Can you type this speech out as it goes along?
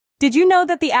Did you know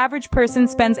that the average person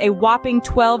spends a whopping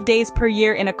 12 days per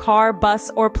year in a car, bus,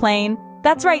 or plane?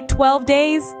 That's right, 12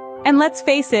 days! And let's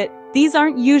face it, these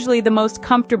aren't usually the most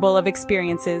comfortable of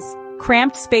experiences.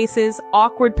 Cramped spaces,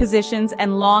 awkward positions,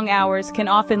 and long hours can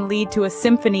often lead to a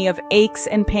symphony of aches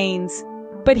and pains.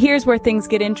 But here's where things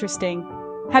get interesting.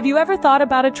 Have you ever thought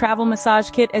about a travel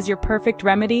massage kit as your perfect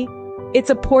remedy?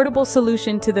 It's a portable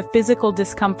solution to the physical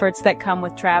discomforts that come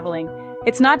with traveling.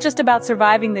 It's not just about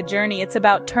surviving the journey, it's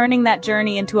about turning that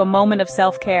journey into a moment of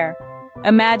self-care.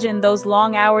 Imagine those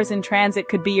long hours in transit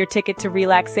could be your ticket to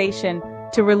relaxation,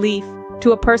 to relief,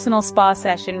 to a personal spa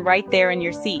session right there in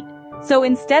your seat. So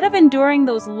instead of enduring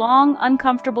those long,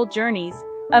 uncomfortable journeys,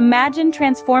 imagine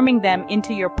transforming them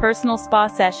into your personal spa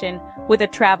session with a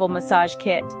travel massage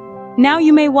kit. Now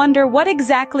you may wonder, what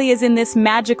exactly is in this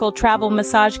magical travel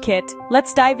massage kit?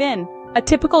 Let's dive in. A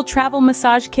typical travel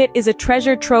massage kit is a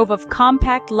treasure trove of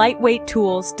compact, lightweight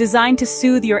tools designed to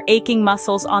soothe your aching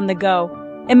muscles on the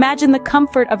go. Imagine the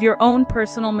comfort of your own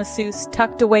personal masseuse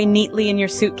tucked away neatly in your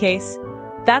suitcase.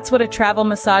 That's what a travel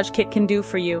massage kit can do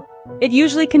for you. It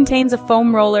usually contains a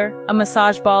foam roller, a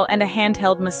massage ball, and a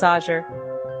handheld massager.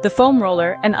 The foam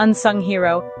roller, an unsung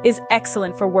hero, is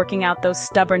excellent for working out those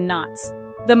stubborn knots.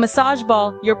 The massage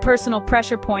ball, your personal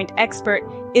pressure point expert,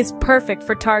 is perfect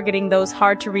for targeting those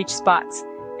hard-to-reach spots.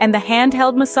 And the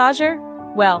handheld massager?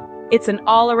 Well, it's an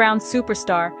all-around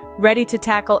superstar, ready to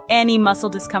tackle any muscle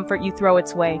discomfort you throw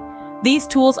its way. These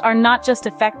tools are not just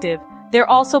effective, they're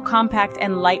also compact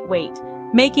and lightweight,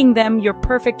 making them your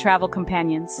perfect travel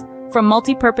companions. From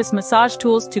multi-purpose massage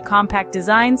tools to compact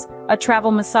designs, a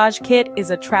travel massage kit is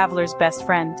a traveler's best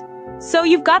friend. So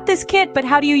you've got this kit, but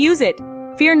how do you use it?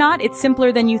 Fear not, it's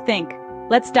simpler than you think.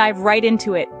 Let's dive right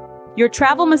into it. Your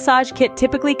travel massage kit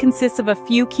typically consists of a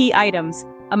few key items: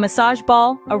 a massage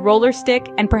ball, a roller stick,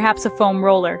 and perhaps a foam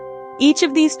roller. Each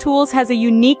of these tools has a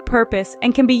unique purpose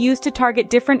and can be used to target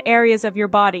different areas of your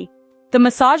body. The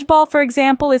massage ball, for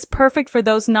example, is perfect for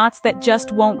those knots that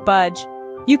just won't budge.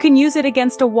 You can use it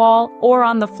against a wall or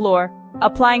on the floor,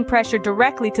 applying pressure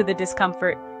directly to the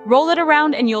discomfort. Roll it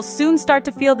around and you'll soon start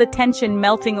to feel the tension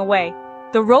melting away.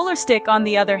 The roller stick, on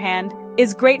the other hand,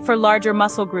 is great for larger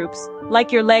muscle groups,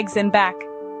 like your legs and back.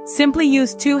 Simply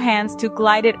use two hands to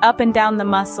glide it up and down the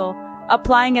muscle,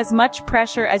 applying as much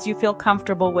pressure as you feel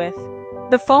comfortable with.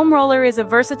 The foam roller is a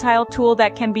versatile tool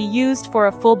that can be used for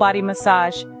a full-body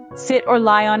massage. Sit or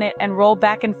lie on it and roll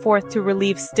back and forth to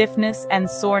relieve stiffness and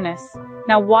soreness.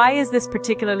 Now, why is this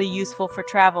particularly useful for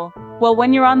travel? Well,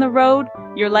 when you're on the road,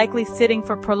 you're likely sitting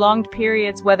for prolonged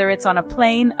periods, whether it's on a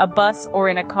plane, a bus, or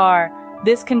in a car.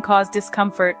 This can cause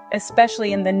discomfort,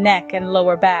 especially in the neck and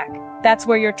lower back. That's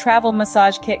where your travel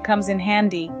massage kit comes in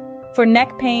handy. For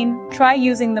neck pain, try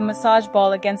using the massage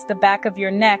ball against the back of your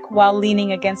neck while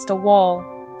leaning against a wall.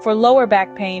 For lower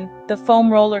back pain, the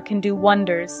foam roller can do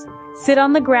wonders. Sit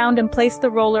on the ground and place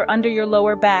the roller under your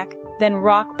lower back, then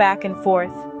rock back and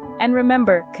forth. And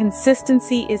remember,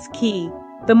 consistency is key.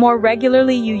 The more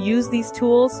regularly you use these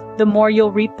tools, the more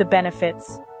you'll reap the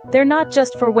benefits. They're not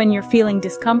just for when you're feeling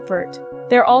discomfort.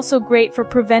 They're also great for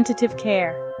preventative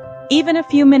care. Even a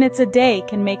few minutes a day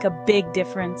can make a big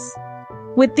difference.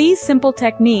 With these simple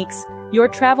techniques, your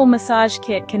travel massage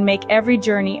kit can make every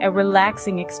journey a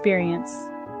relaxing experience.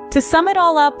 To sum it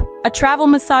all up, a travel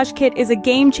massage kit is a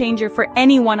game changer for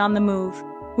anyone on the move.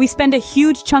 We spend a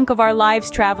huge chunk of our lives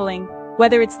traveling,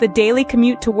 whether it's the daily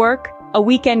commute to work, a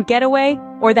weekend getaway,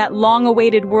 or that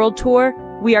long-awaited world tour.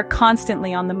 We are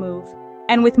constantly on the move.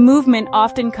 And with movement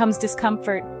often comes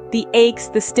discomfort, the aches,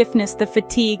 the stiffness, the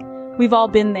fatigue. We've all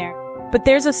been there. But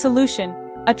there's a solution: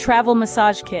 a travel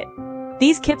massage kit.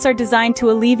 These kits are designed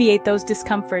to alleviate those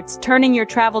discomforts, turning your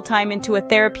travel time into a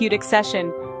therapeutic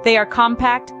session. They are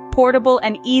compact, portable,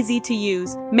 and easy to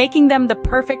use, making them the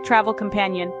perfect travel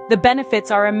companion. The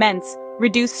benefits are immense: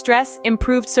 reduced stress,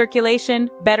 improved circulation,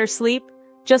 better sleep.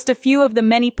 Just a few of the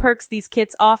many perks these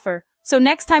kits offer. So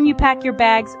next time you pack your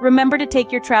bags, remember to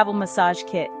take your travel massage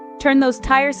kit. Turn those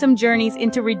tiresome journeys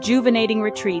into rejuvenating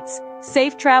retreats.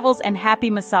 Safe travels and happy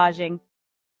massaging.